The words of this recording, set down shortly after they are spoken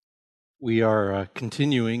We are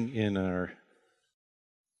continuing in our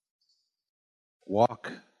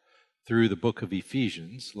walk through the book of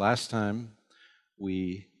Ephesians. Last time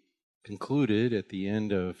we concluded at the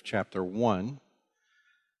end of chapter 1,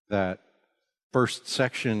 that first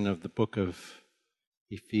section of the book of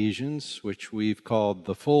Ephesians, which we've called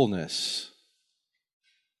the fullness.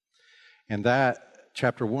 And that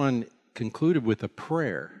chapter 1 concluded with a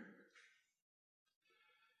prayer.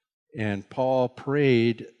 And Paul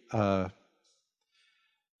prayed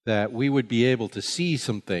that we would be able to see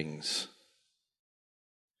some things,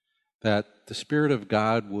 that the Spirit of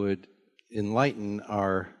God would enlighten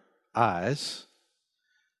our eyes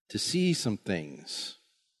to see some things,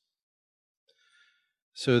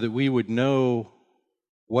 so that we would know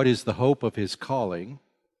what is the hope of His calling,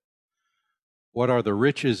 what are the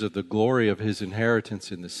riches of the glory of His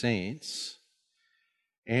inheritance in the saints,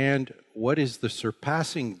 and what is the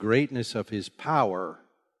surpassing greatness of His power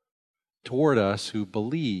toward us who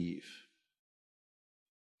believe.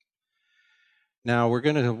 Now we're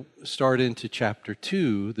going to start into chapter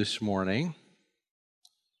 2 this morning.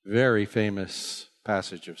 Very famous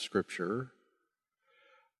passage of Scripture.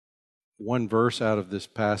 One verse out of this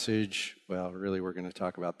passage, well, really we're going to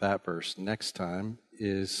talk about that verse next time,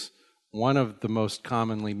 is one of the most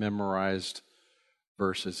commonly memorized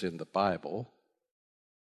verses in the Bible.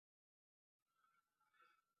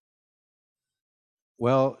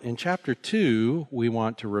 Well, in chapter 2, we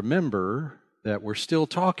want to remember that we're still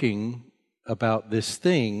talking about this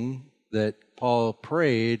thing that Paul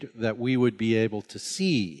prayed that we would be able to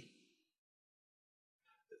see.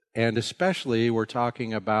 And especially, we're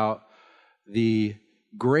talking about the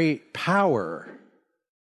great power,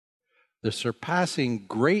 the surpassing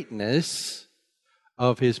greatness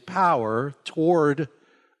of His power toward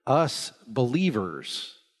us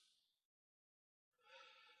believers.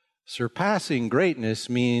 Surpassing greatness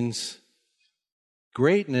means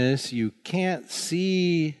greatness you can't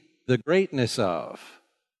see the greatness of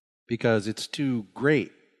because it's too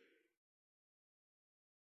great.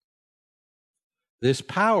 This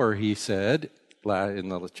power, he said in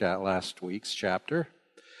the last week's chapter,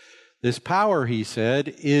 this power, he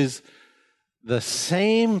said, is the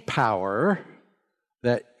same power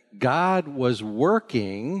that God was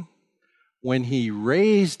working when He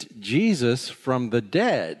raised Jesus from the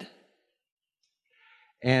dead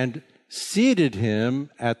and seated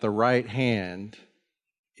Him at the right hand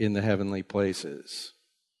in the heavenly places.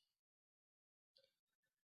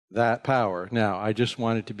 That power. Now, I just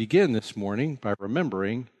wanted to begin this morning by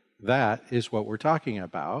remembering that is what we're talking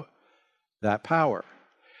about, that power.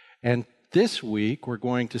 And this week, we're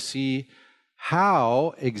going to see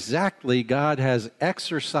how exactly God has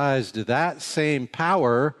exercised that same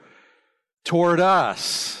power toward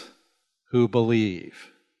us who believe.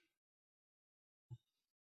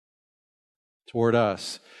 Toward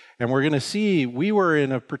us. And we're going to see we were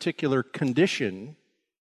in a particular condition,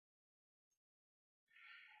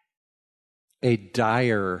 a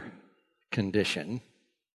dire condition,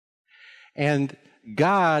 and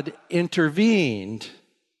God intervened.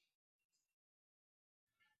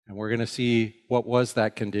 And we're going to see what was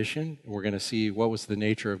that condition. We're going to see what was the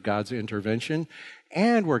nature of God's intervention.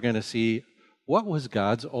 And we're going to see what was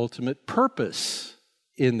God's ultimate purpose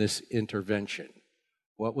in this intervention.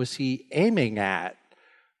 What was He aiming at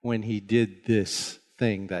when He did this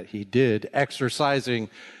thing that He did,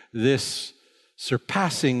 exercising this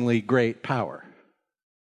surpassingly great power?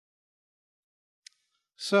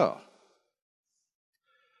 So,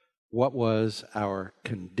 what was our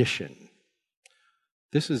condition?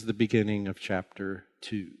 This is the beginning of chapter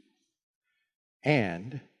 2.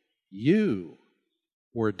 And you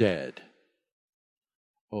were dead.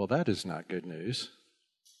 Well, that is not good news.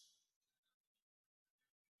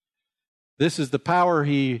 This is the power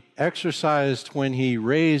He exercised when He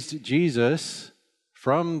raised Jesus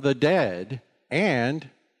from the dead, and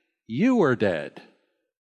you were dead.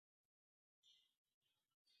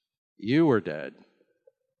 You were dead.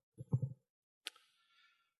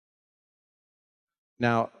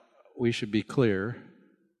 Now, we should be clear.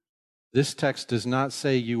 This text does not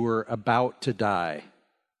say you were about to die,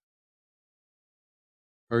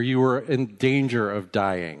 or you were in danger of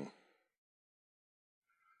dying,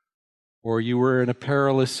 or you were in a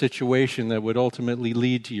perilous situation that would ultimately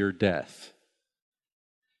lead to your death.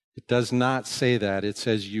 It does not say that. It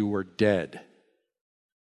says you were dead.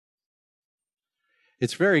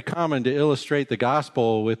 It's very common to illustrate the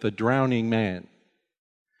gospel with a drowning man.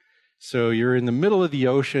 So you're in the middle of the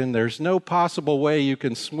ocean. There's no possible way you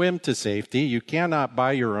can swim to safety. You cannot,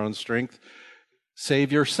 by your own strength,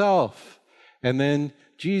 save yourself. And then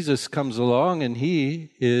Jesus comes along and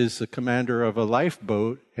he is the commander of a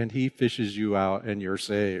lifeboat and he fishes you out and you're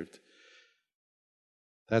saved.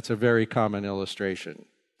 That's a very common illustration.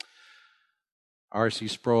 R.C.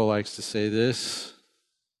 Sproul likes to say this.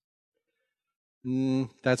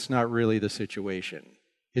 That's not really the situation.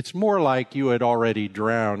 It's more like you had already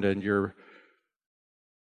drowned and you're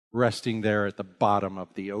resting there at the bottom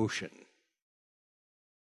of the ocean.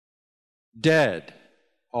 Dead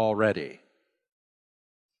already.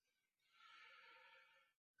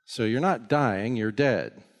 So you're not dying, you're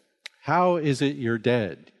dead. How is it you're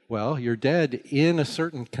dead? Well, you're dead in a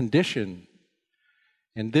certain condition.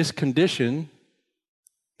 And this condition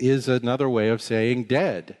is another way of saying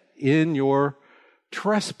dead in your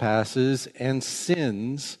trespasses and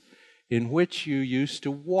sins in which you used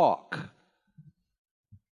to walk.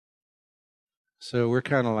 So we're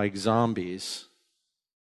kind of like zombies,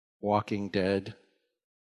 walking dead.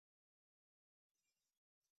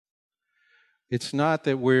 It's not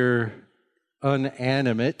that we're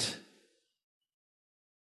unanimate,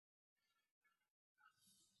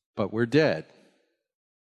 but we're dead.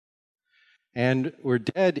 And we're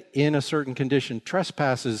dead in a certain condition. To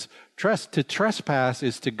trespass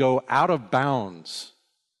is to go out of bounds.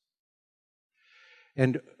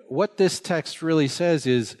 And what this text really says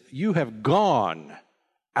is, you have gone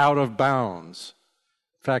out of bounds.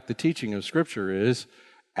 In fact, the teaching of Scripture is,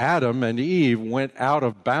 Adam and Eve went out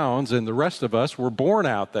of bounds, and the rest of us were born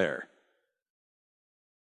out there.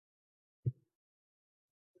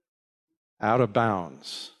 Out of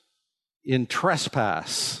bounds. In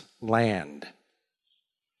trespass land.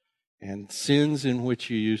 And sins in which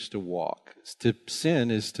you used to walk. To sin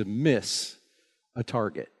is to miss a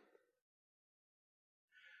target.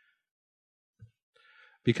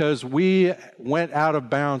 Because we went out of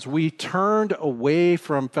bounds, we turned away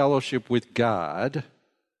from fellowship with God,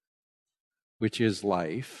 which is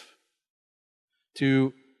life,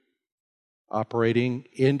 to operating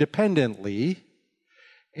independently.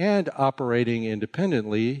 And operating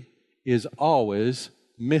independently is always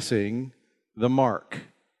missing the mark.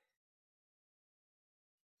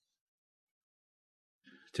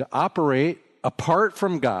 To operate apart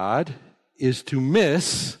from God is to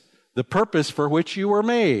miss the purpose for which you were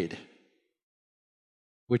made,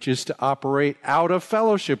 which is to operate out of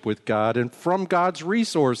fellowship with God and from God's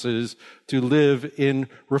resources to live in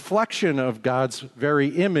reflection of God's very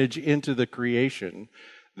image into the creation.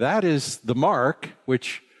 That is the mark,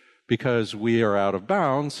 which, because we are out of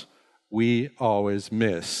bounds, we always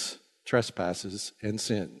miss trespasses and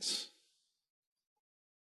sins.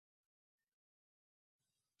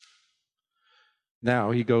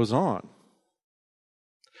 Now he goes on.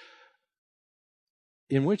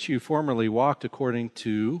 In which you formerly walked according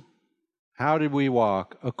to, how did we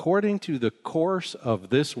walk? According to the course of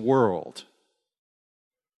this world.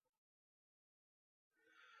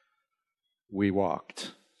 We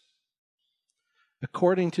walked.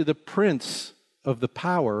 According to the prince of the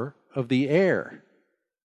power of the air.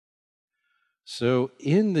 So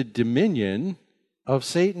in the dominion of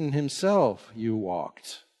Satan himself you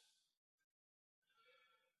walked.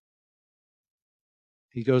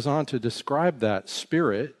 He goes on to describe that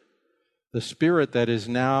spirit, the spirit that is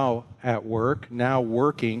now at work, now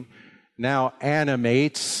working, now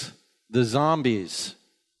animates the zombies.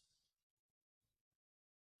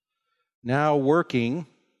 Now working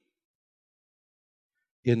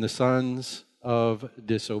in the sons of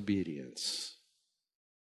disobedience.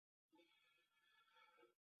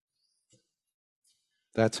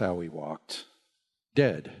 That's how we walked.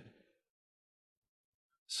 Dead.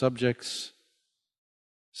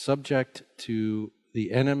 Subject to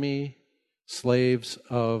the enemy, slaves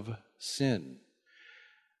of sin.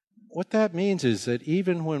 What that means is that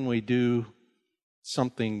even when we do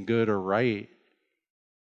something good or right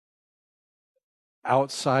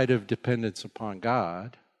outside of dependence upon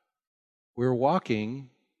God, we're walking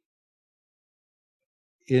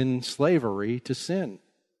in slavery to sin.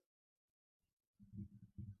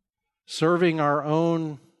 Serving our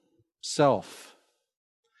own self.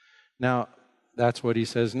 Now, that's what he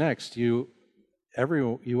says next. You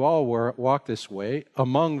all walk this way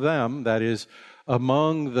among them, that is,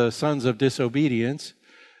 among the sons of disobedience.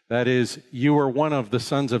 That is, you were one of the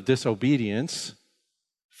sons of disobedience.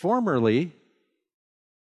 Formerly,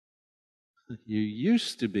 you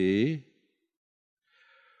used to be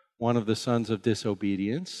one of the sons of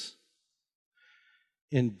disobedience,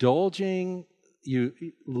 indulging, you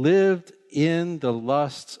lived in the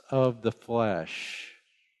lusts of the flesh.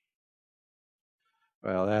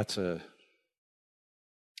 Well, that's a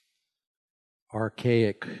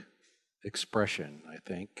archaic expression, I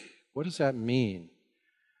think. What does that mean?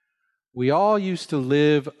 We all used to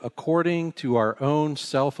live according to our own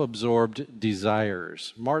self-absorbed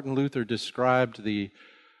desires. Martin Luther described the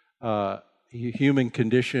human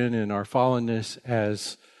condition and our fallenness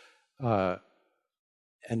as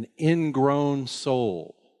an ingrown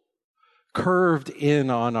soul, curved in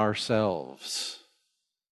on ourselves,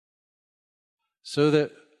 so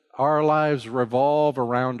that our lives revolve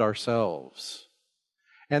around ourselves.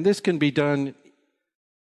 And this can be done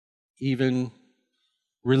even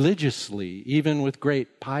religiously, even with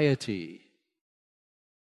great piety,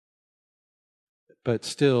 but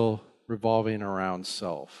still revolving around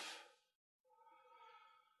self.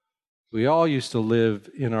 We all used to live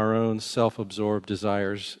in our own self-absorbed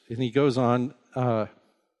desires. And he goes on,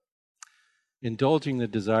 indulging the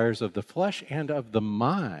desires of the flesh and of the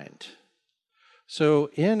mind.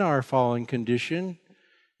 So in our fallen condition,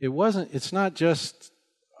 it's not just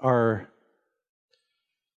our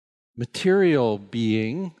material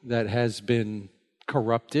being that has been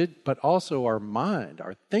corrupted, but also our mind,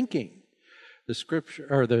 our thinking. The scripture,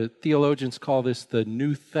 or the theologians call this the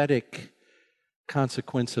nouthetic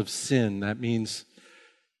consequence of sin. That means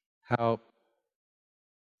how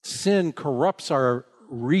sin corrupts our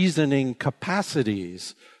reasoning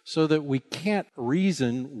capacities so that we can't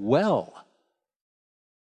reason well.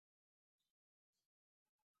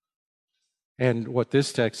 And what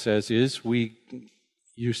this text says is we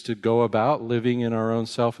used to go about living in our own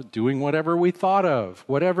self, doing whatever we thought of,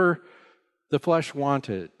 whatever the flesh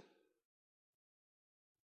wanted.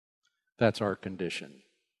 That's our condition.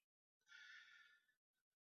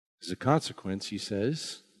 As a consequence, he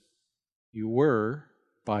says, you were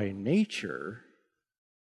by nature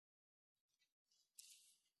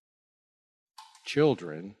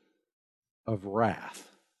children of wrath.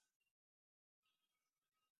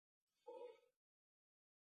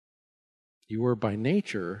 You were by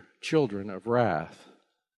nature children of wrath.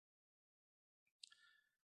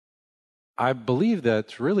 I believe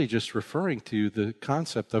that's really just referring to the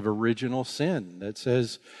concept of original sin that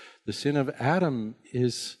says the sin of Adam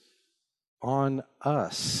is on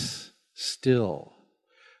us still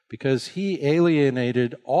because he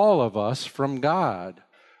alienated all of us from God.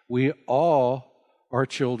 We all are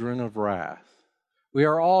children of wrath. We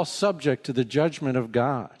are all subject to the judgment of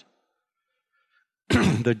God.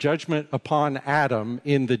 The judgment upon Adam,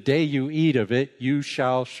 in the day you eat of it, you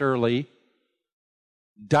shall surely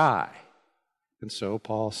die. And so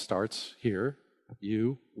Paul starts here,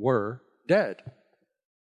 you were dead.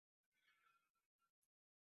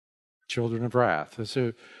 Children of wrath.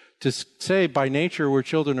 So to say by nature we're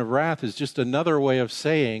children of wrath is just another way of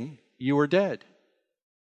saying you were dead.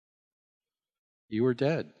 You were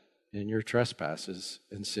dead in your trespasses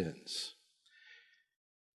and sins.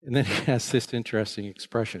 And then he has this interesting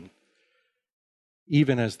expression,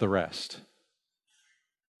 even as the rest.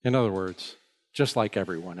 In other words, just like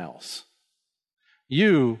everyone else.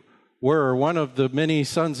 You were one of the many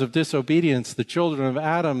sons of disobedience, the children of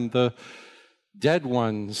Adam, the dead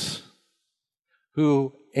ones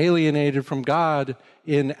who alienated from God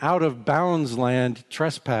in out-of-bounds land,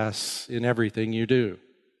 trespass in everything you do.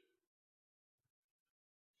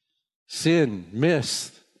 Sin,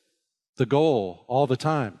 miss the goal all the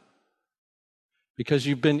time because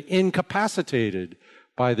you've been incapacitated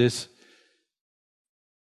by this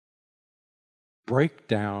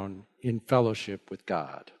breakdown in fellowship with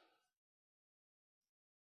God.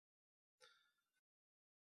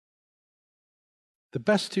 The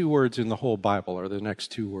best two words in the whole Bible are the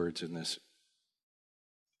next two words in this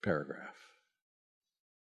paragraph.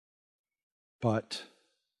 But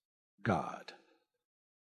God.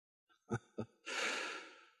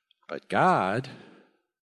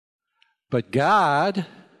 But God,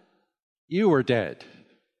 you were dead.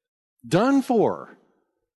 Done for.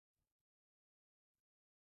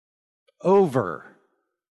 Over.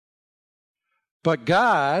 But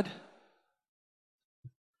God,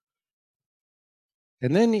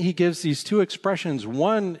 and then he gives these two expressions.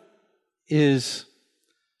 One is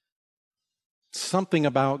something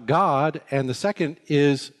about God, and the second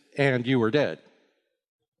is, and you were dead.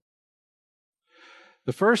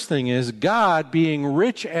 The first thing is God being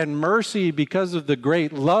rich in mercy because of the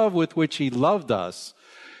great love with which he loved us.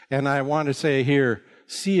 And I want to say here,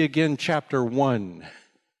 see again chapter 1.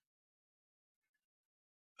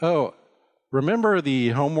 Oh, remember the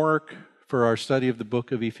homework for our study of the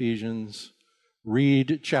book of Ephesians?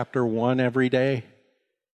 Read chapter 1 every day.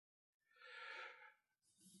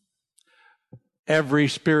 Every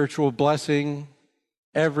spiritual blessing,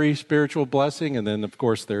 and then, of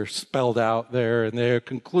course, they're spelled out there, and they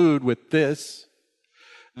conclude with this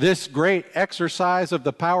great exercise of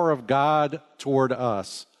the power of God toward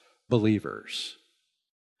us, believers.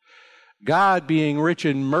 God being rich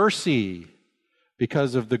in mercy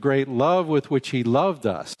because of the great love with which he loved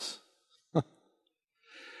us.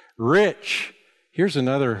 Rich. Here's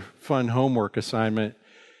another fun homework assignment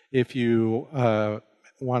if you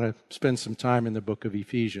want to spend some time in the book of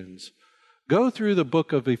Ephesians. Go through the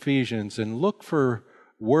book of Ephesians and look for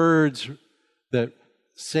words that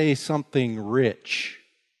say something rich.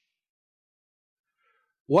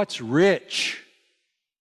 What's rich?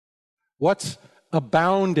 What's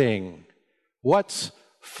abounding? What's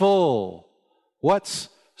full? What's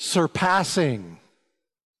surpassing?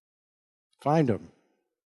 Find them.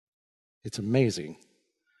 It's amazing.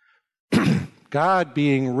 God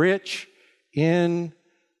being rich in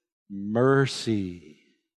mercy.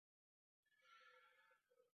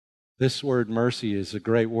 This word mercy is a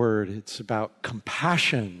great word. It's about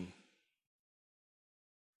compassion.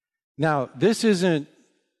 Now, this is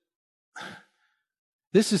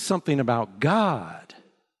something about God.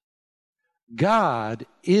 God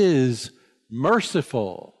is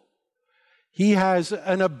merciful. He has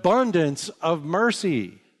an abundance of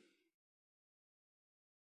mercy.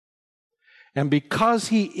 And because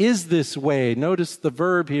he is this way, notice the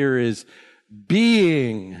verb here is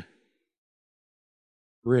being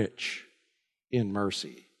rich in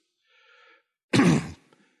mercy.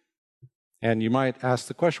 And you might ask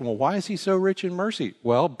the question, well, why is he so rich in mercy?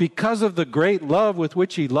 Well, because of the great love with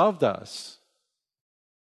which he loved us.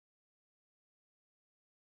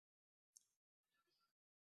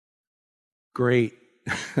 Great.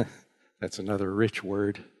 That's another rich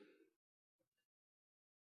word.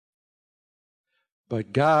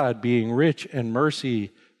 But God, being rich in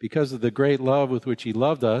mercy because of the great love with which he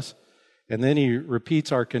loved us, and then he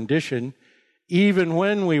repeats our condition, even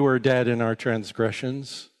when we were dead in our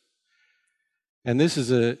transgressions. And this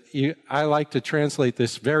is I like to translate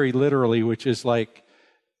this very literally, which is like,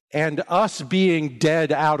 and us being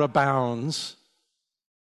dead out of bounds.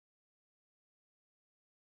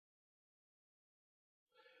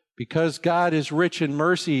 Because God is rich in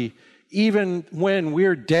mercy, even when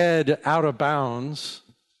we're dead out of bounds,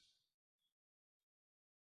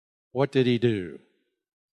 what did he do?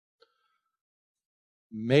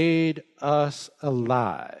 Made us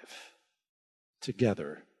alive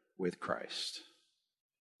together with Christ.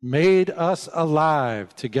 Made us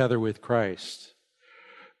alive together with Christ.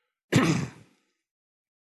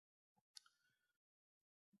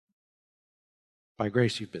 By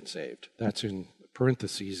grace you've been saved. That's in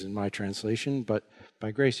parentheses in my translation, but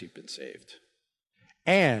by grace you've been saved.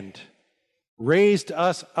 And raised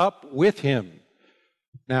us up with him.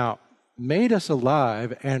 Now, made us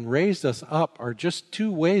alive and raised us up are just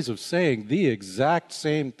two ways of saying the exact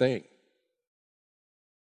same thing.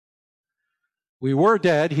 We were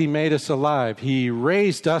dead, he made us alive. He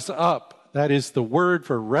raised us up. That is the word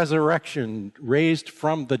for resurrection, raised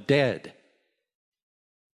from the dead.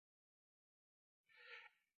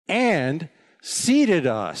 And seated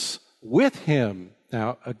us with him.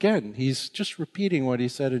 Now, again, he's just repeating what he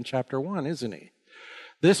said in chapter 1, isn't he?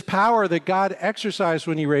 This power that God exercised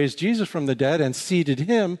when he raised Jesus from the dead and seated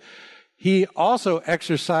him, he also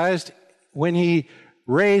exercised when he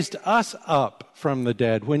raised us up from the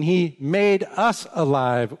dead, when he made us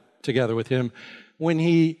alive together with him, when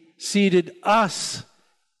he seated us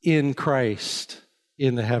in Christ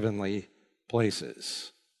in the heavenly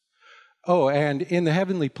places. Oh, and in the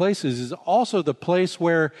heavenly places is also the place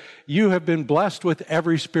where you have been blessed with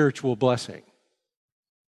every spiritual blessing.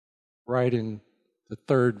 Right in the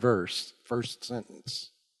third verse, first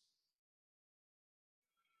sentence.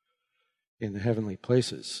 In the heavenly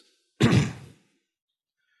places.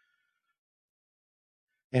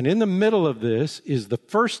 And in the middle of this is the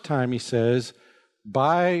first time he says,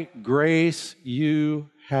 by grace you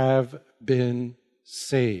have been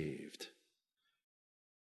saved.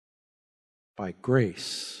 By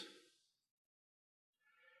grace.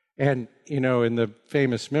 And, in the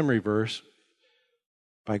famous memory verse,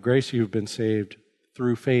 by grace you've been saved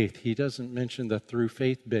through faith. He doesn't mention the through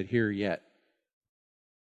faith bit here yet.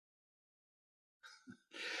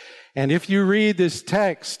 And if you read this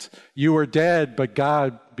text, you were dead, but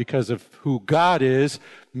God, because of who God is,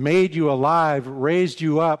 made you alive, raised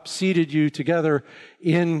you up, seated you together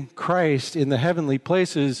in Christ in the heavenly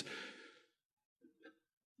places.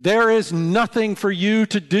 There is nothing for you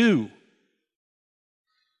to do.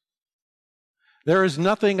 There is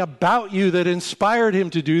nothing about you that inspired him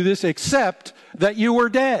to do this except that you were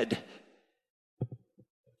dead.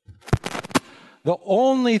 The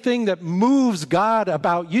only thing that moves God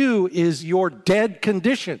about you is your dead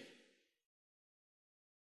condition.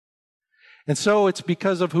 And so it's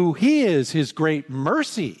because of who he is, his great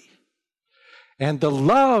mercy, And the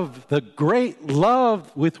love, the great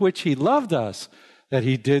love with which he loved us, that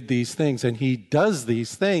he did these things. And he does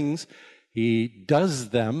these things. He does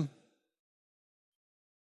them.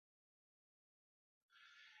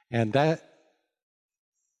 And that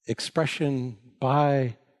expression,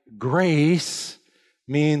 by grace,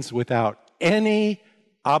 means without any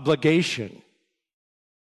obligation.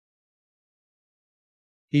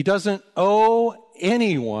 He doesn't owe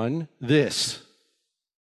anyone this.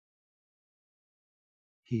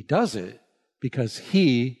 He does it because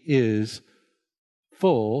he is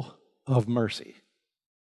full of mercy.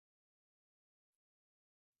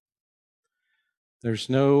 There's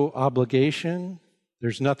no obligation.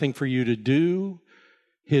 There's nothing for you to do.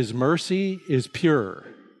 His mercy is pure.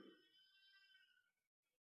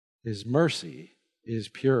 His mercy is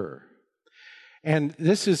pure. And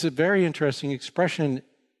this is a very interesting expression.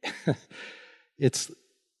 It's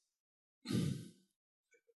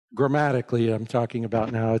grammatically I'm talking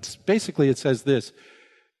about now. It's basically, it says this: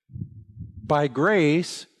 by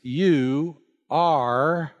grace you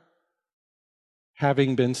are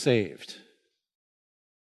having been saved.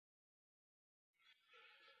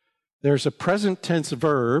 There's a present tense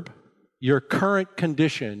verb, your current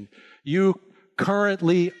condition. You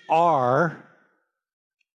currently are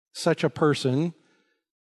such a person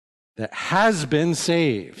that has been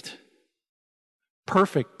saved.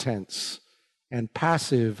 Perfect tense and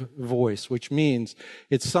passive voice, which means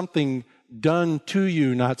it's something done to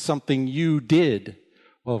you, not something you did.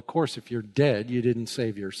 Well, of course, if you're dead, you didn't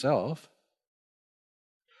save yourself.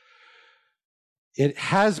 It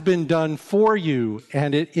has been done for you,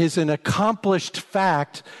 and it is an accomplished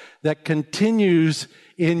fact that continues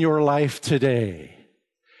in your life today.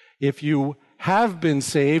 If you have been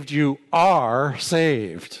saved, you are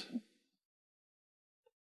saved.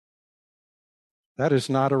 That is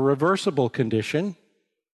not a reversible condition.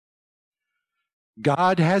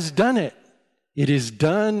 God has done it. It is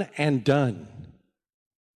done and done.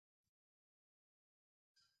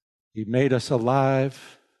 He made us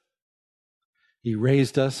alive. He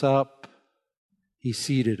raised us up. He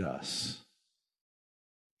seated us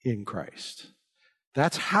in Christ.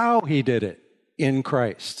 That's how he did it, in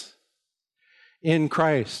Christ. In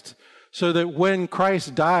Christ. So that when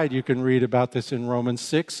Christ died, you can read about this in Romans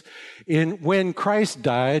 6, when Christ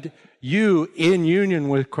died, you, in union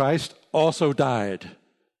with Christ, also died.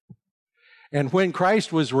 And when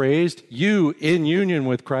Christ was raised, you, in union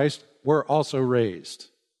with Christ, were also raised.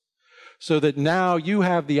 So that now you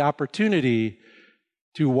have the opportunity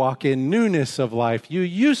to walk in newness of life. You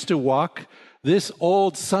used to walk this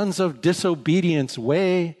old sons of disobedience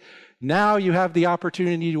way. Now you have the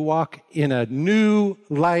opportunity to walk in a new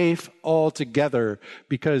life altogether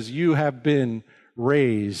because you have been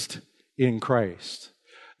raised in Christ.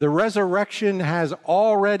 The resurrection has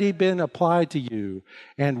already been applied to you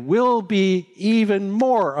and will be even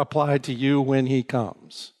more applied to you when he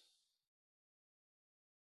comes.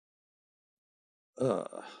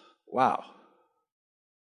 Wow.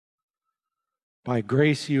 By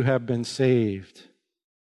grace you have been saved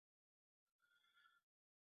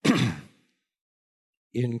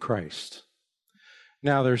in Christ.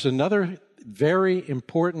 Now, there's another very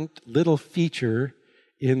important little feature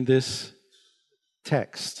in this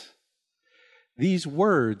text. These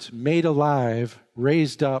words, made alive,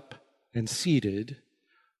 raised up, and seated,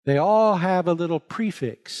 they all have a little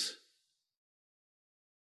prefix.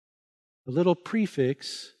 A little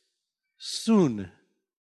prefix, soon.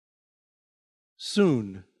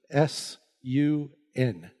 Soon,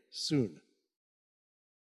 S-U-N, soon.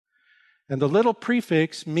 And the little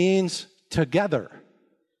prefix means together.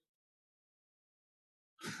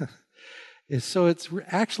 So it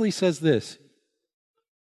actually says this: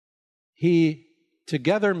 he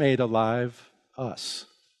together made alive us.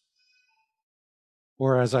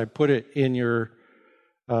 Or as I put it in your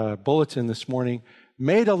bulletin this morning,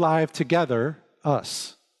 made alive together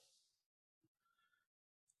us.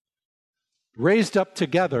 Raised up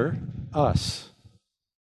together us.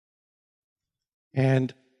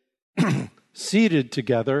 And seated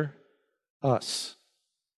together us.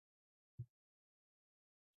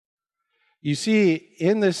 You see,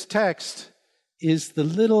 in this text is the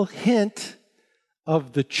little hint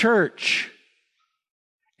of the church.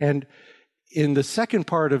 And in the second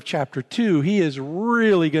part of chapter 2, he is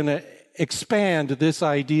really going to expand this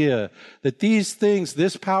idea that these things,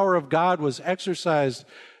 this power of God was exercised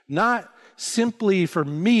not simply for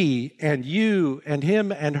me and you and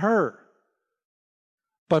him and her,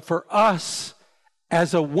 but for us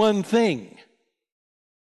as a one thing.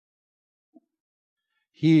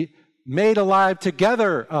 He made alive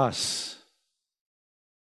together us.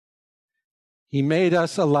 He made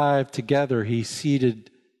us alive together. He seated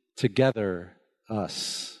together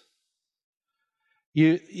us.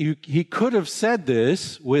 He could have said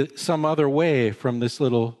this with some other way from this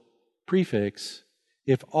little prefix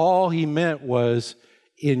if all he meant was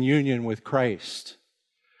in union with Christ.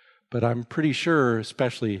 But I'm pretty sure,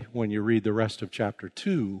 especially when you read the rest of chapter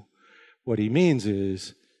 2, what he means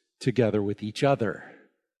is together with each other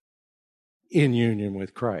in union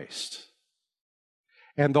with Christ.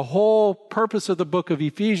 And the whole purpose of the book of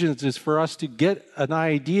Ephesians is for us to get an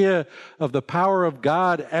idea of the power of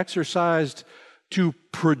God exercised to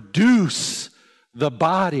produce the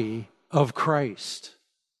body of Christ,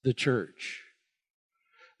 the church.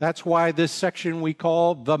 That's why this section we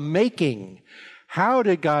call the making. How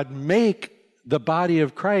did God make the body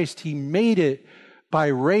of Christ? He made it by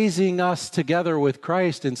raising us together with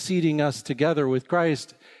Christ and seating us together with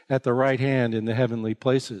Christ at the right hand in the heavenly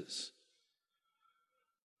places.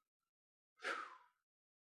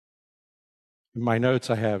 In my notes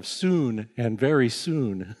I have soon and very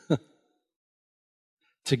soon.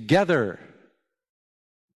 Together.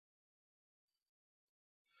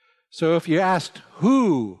 So if you asked,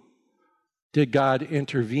 who did God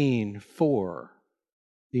intervene for?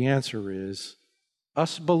 The answer is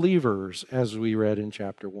us believers, as we read in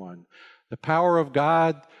chapter 1. The power of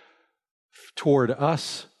God toward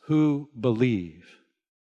us who believe.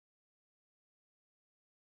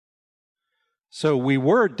 So we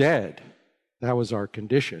were dead. That was our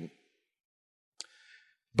condition.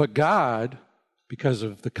 But God, because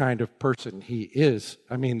of the kind of person He is,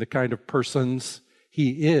 the kind of persons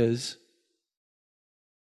He is,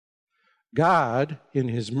 God, in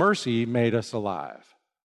His mercy, made us alive.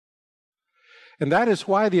 And that is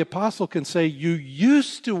why the apostle can say, you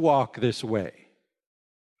used to walk this way.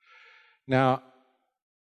 Now,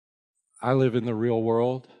 I live in the real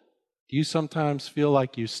world. Do you sometimes feel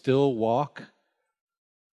like you still walk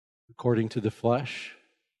according to the flesh?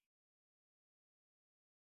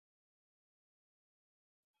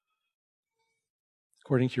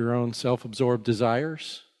 According to your own self-absorbed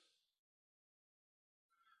desires?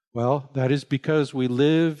 Well, that is because we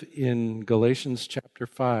live in Galatians chapter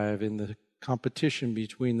 5 in the competition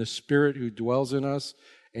between the Spirit who dwells in us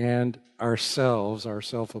and ourselves, our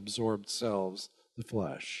self-absorbed selves, the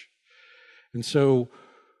flesh. And so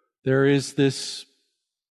there is this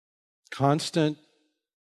constant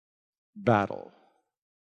battle.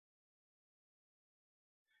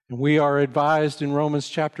 And we are advised in Romans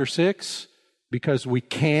chapter 6, because we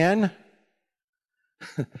can,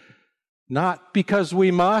 not because we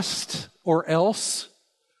must or else,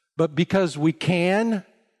 but because we can,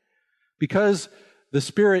 because the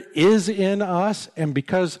Spirit is in us, and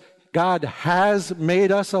because God has made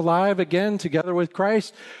us alive again together with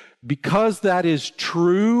Christ, because that is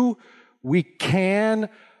true, we can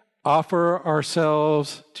offer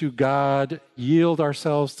ourselves to God, yield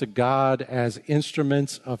ourselves to God as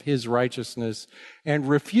instruments of His righteousness, and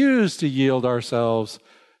refuse to yield ourselves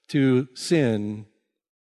to sin.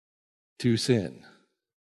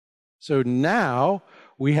 So now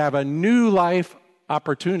we have a new life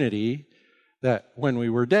opportunity that when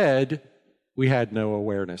we were dead, we had no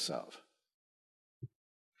awareness of.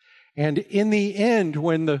 And in the end,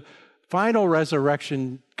 when the final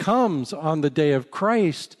resurrection comes on the day of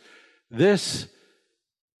Christ, this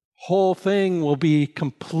whole thing will be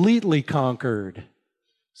completely conquered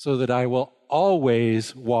so that I will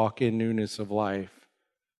always walk in newness of life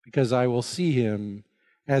because I will see Him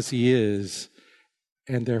as He is,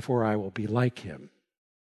 and therefore I will be like Him.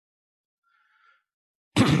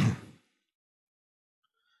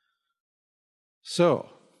 So,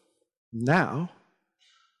 now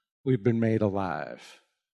we've been made alive.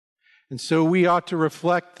 And so we ought to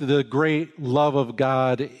reflect the great love of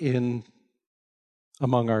God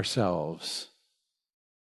among ourselves.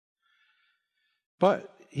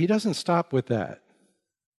 But He doesn't stop with that.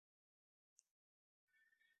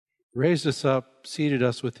 Raised us up, seated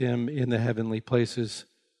us with Him in the heavenly places,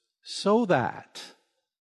 so that,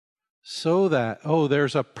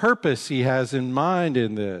 there's a purpose He has in mind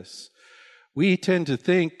in this. We tend to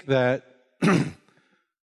think that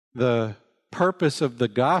the purpose of the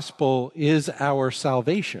gospel is our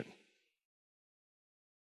salvation.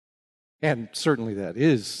 And certainly that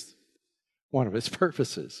is one of its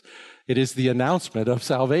purposes. It is the announcement of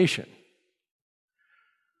salvation.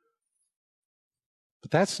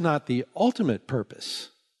 But that's not the ultimate purpose.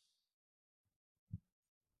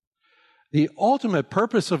 The ultimate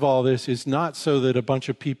purpose of all this is not so that a bunch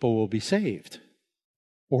of people will be saved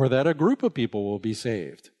or that a group of people will be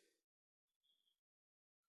saved.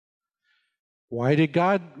 Why did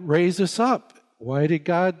God raise us up? Why did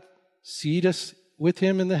God seat us with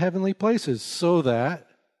him in the heavenly places, so that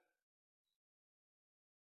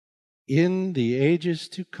in the ages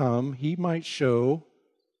to come he might show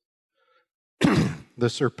the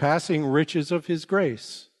surpassing riches of his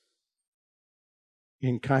grace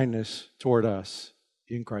in kindness toward us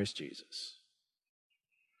in Christ Jesus.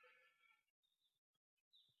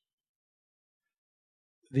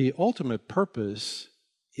 The ultimate purpose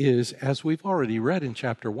is, as we've already read in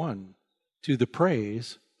chapter 1, to the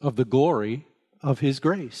praise of the glory of his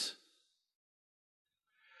grace.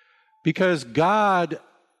 Because God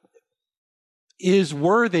is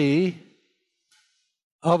worthy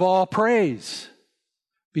of all praise.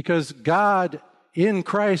 Because God in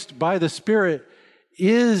Christ by the Spirit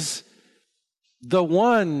is the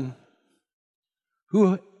one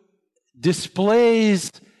who displays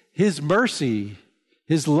his mercy,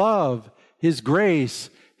 his love, his grace,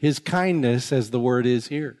 his kindness, as the word is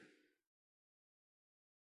here.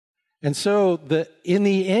 And so in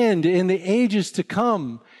the end, in the ages to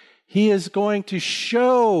come, he is going to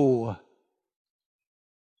show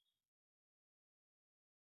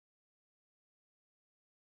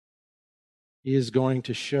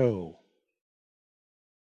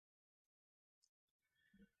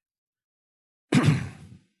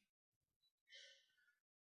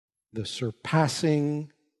the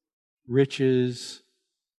surpassing riches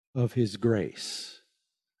of his grace.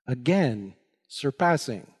 Again,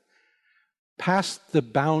 surpassing, past the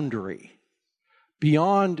boundary,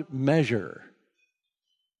 beyond measure.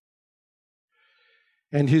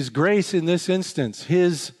 And his grace in this instance,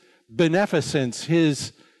 his beneficence,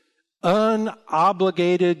 his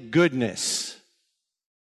unobligated goodness.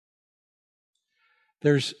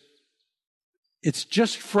 It's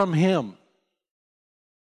just from him.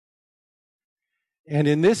 And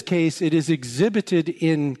in this case, it is exhibited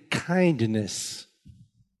in kindness.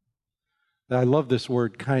 I love this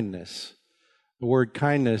word, kindness. The word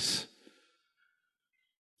kindness,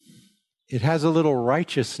 it has a little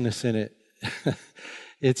righteousness in it.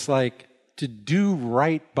 It's like to do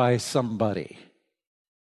right by somebody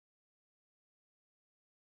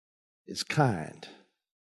is kind.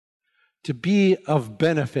 To be of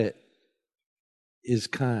benefit is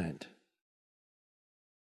kind.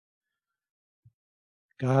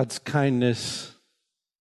 God's kindness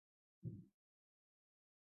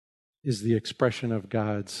is the expression of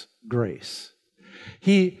God's grace.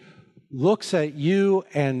 He looks at you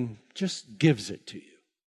and just gives it to you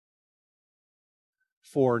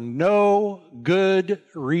for no good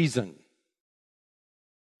reason,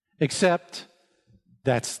 except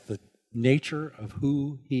that's the nature of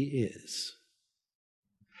who he is.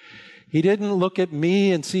 He didn't look at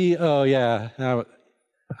me and see, oh yeah,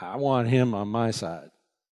 I want him on my side.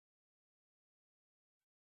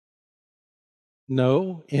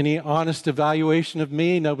 No, any honest evaluation of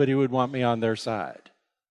me, nobody would want me on their side.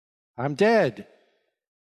 I'm dead.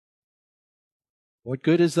 What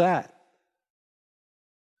good is that?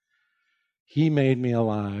 He made me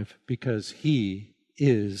alive because he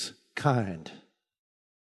is kind.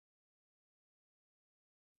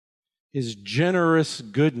 His generous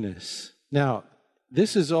goodness. Now,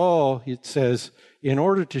 this is all, it says, in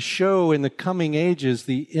order to show in the coming ages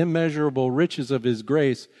the immeasurable riches of his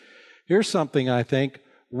grace. Here's something I think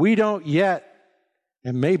we don't yet,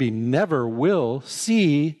 and maybe never will,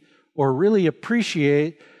 see or really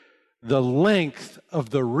appreciate the length of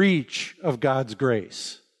the reach of God's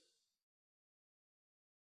grace.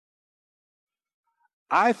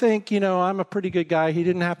 I think, I'm a pretty good guy. He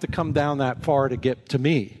didn't have to come down that far to get to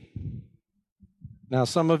me. Now,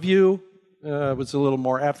 some of you, it was a little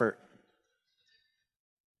more effort.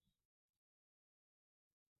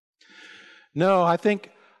 No, I think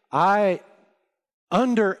I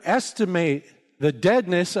underestimate the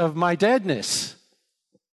deadness of my deadness.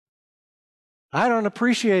 I don't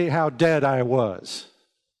appreciate how dead I was.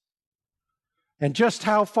 And just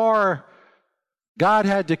how far God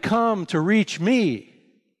had to come to reach me.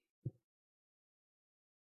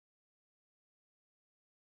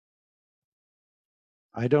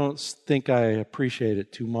 I don't think I appreciate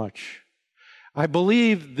it too much. I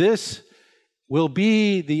believe this will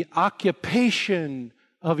be the occupation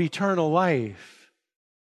of eternal life.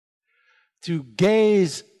 To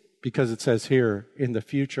gaze, because it says here in the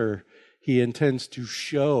future, he intends to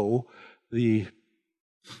show the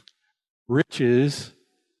riches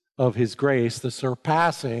of his grace, the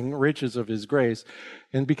surpassing riches of his grace.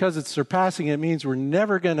 And because it's surpassing, it means we're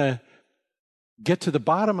never going to get to the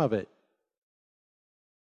bottom of it.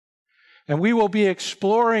 And we will be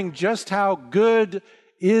exploring just how good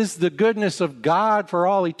is the goodness of God for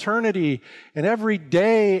all eternity. And every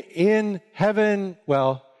day in heaven,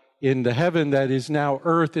 well, in the heaven that is now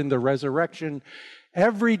earth in the resurrection,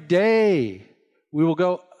 every day we will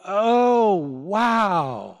go, oh,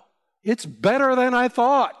 wow, it's better than I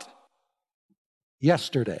thought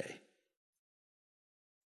yesterday.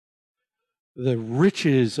 The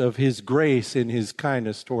riches of His grace and His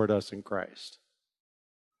kindness toward us in Christ.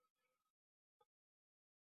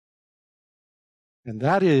 And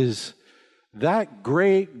that is that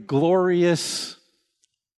great, glorious,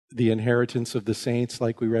 the inheritance of the saints,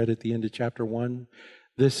 like we read at the end of chapter 1,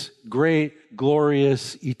 this great,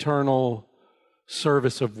 glorious, eternal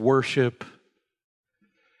service of worship.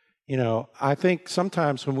 You know, I think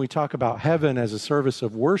sometimes when we talk about heaven as a service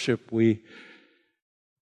of worship, we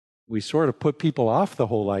sort of put people off the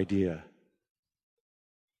whole idea.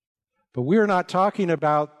 But we're not talking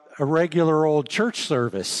about a regular old church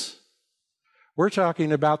service. We're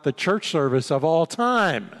talking about the church service of all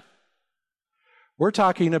time. We're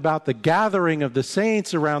talking about the gathering of the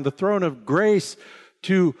saints around the throne of grace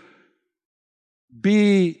to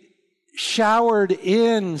be showered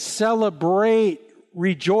in, celebrate,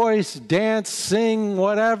 rejoice, dance, sing,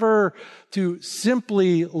 whatever, to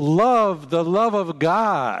simply love the love of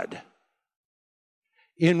God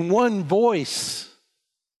in one voice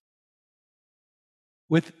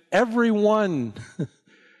with everyone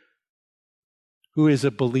who is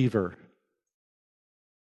a believer.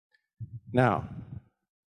 Now,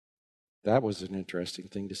 that was an interesting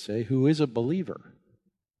thing to say. Who is a believer?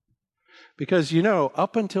 Because, you know,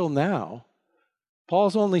 up until now,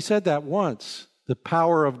 Paul's only said that once. The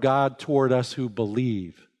power of God toward us who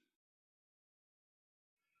believe.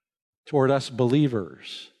 Toward us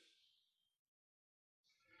believers.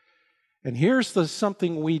 And here's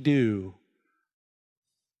something we do.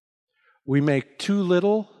 We make too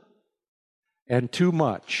little and too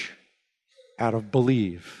much out of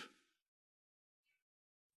believe.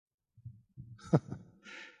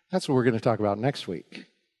 That's what we're going to talk about next week.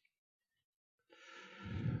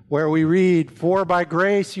 Where we read, "For by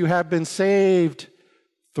grace you have been saved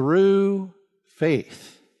through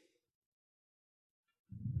faith."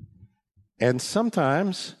 And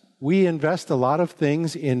sometimes we invest a lot of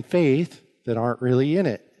things in faith that aren't really in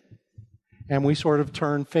it. And we sort of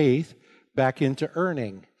turn faith back into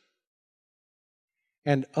earning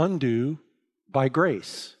and undo by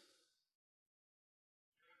grace.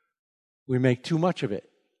 We make too much of it.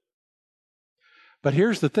 But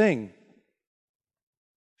here's the thing.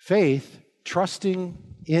 Faith,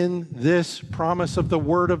 trusting in this promise of the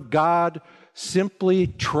Word of God, simply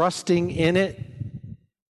trusting in it,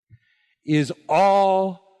 is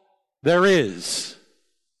all there is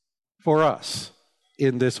for us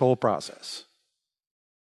in this whole process.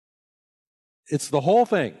 It's the whole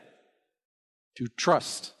thing, to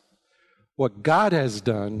trust what God has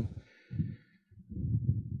done,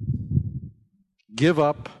 give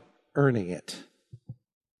up earning it.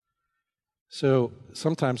 So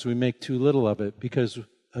sometimes we make too little of it because,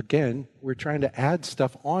 again, we're trying to add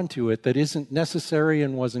stuff onto it that isn't necessary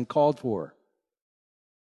and wasn't called for.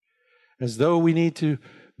 As though we need to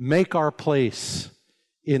make our place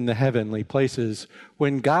in the heavenly places,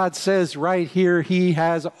 when God says right here, He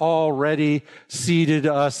has already seated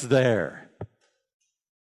us there.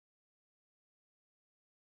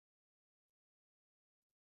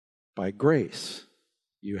 By grace,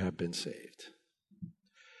 you have been saved.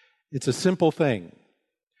 It's a simple thing.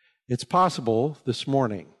 It's possible this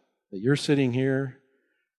morning that you're sitting here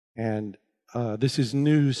and this is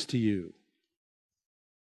news to you.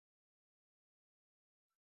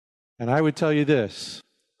 And I would tell you this.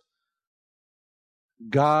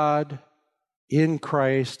 God in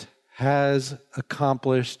Christ has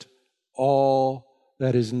accomplished all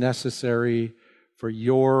that is necessary for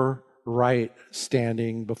your right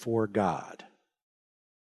standing before God.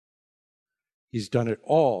 He's done it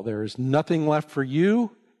all. There is nothing left for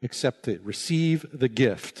you except to receive the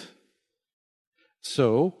gift.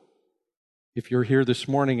 So, if you're here this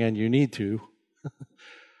morning and you need to,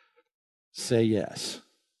 say yes.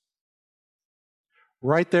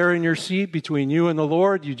 Right there in your seat between you and the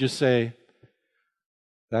Lord, you just say,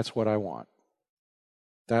 that's what I want.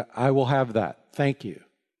 That I will have that. Thank you.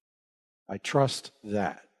 I trust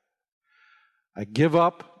that. I give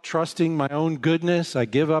up trusting my own goodness. I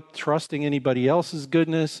give up trusting anybody else's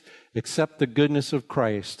goodness except the goodness of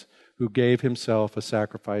Christ who gave Himself a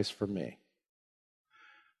sacrifice for me.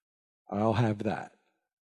 I'll have that.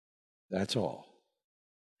 That's all.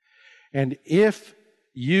 And if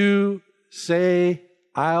you say,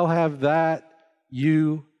 I'll have that,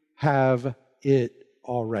 you have it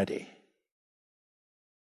already.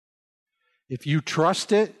 If you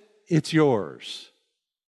trust it, it's yours.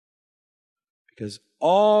 Because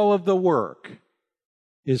all of the work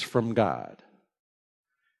is from God.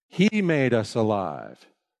 He made us alive.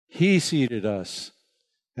 He seated us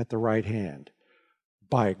at the right hand.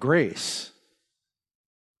 By grace,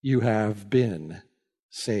 you have been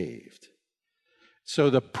saved. So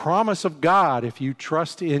the promise of God, if you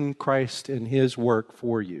trust in Christ and His work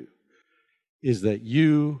for you, is that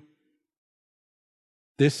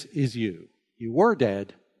this is you. You were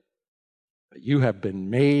dead, but you have been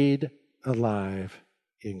made alive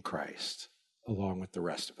in Christ, along with the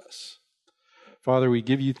rest of us. Father, we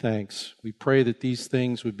give you thanks. We pray that these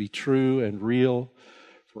things would be true and real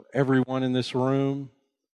for everyone in this room.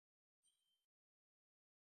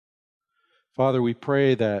 Father, we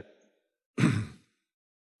pray that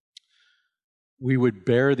we would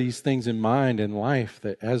bear these things in mind in life,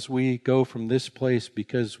 that as we go from this place,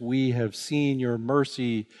 because we have seen your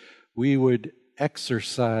mercy, we would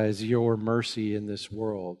exercise your mercy in this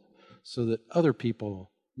world so that other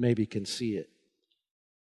people maybe can see it.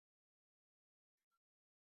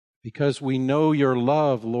 Because we know your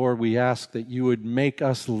love, Lord, we ask that you would make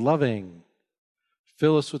us loving.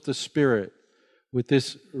 Fill us with the Spirit, with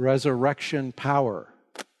this resurrection power,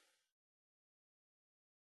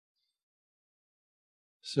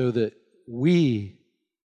 so that we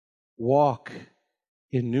walk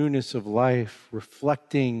in newness of life,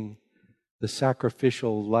 reflecting the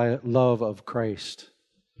sacrificial love of Christ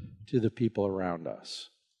to the people around us.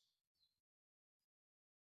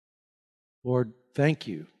 Lord, thank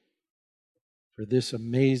you for this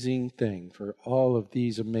amazing thing, for all of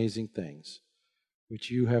these amazing things which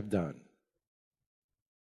you have done.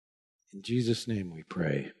 In Jesus' name we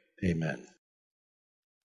pray. Amen.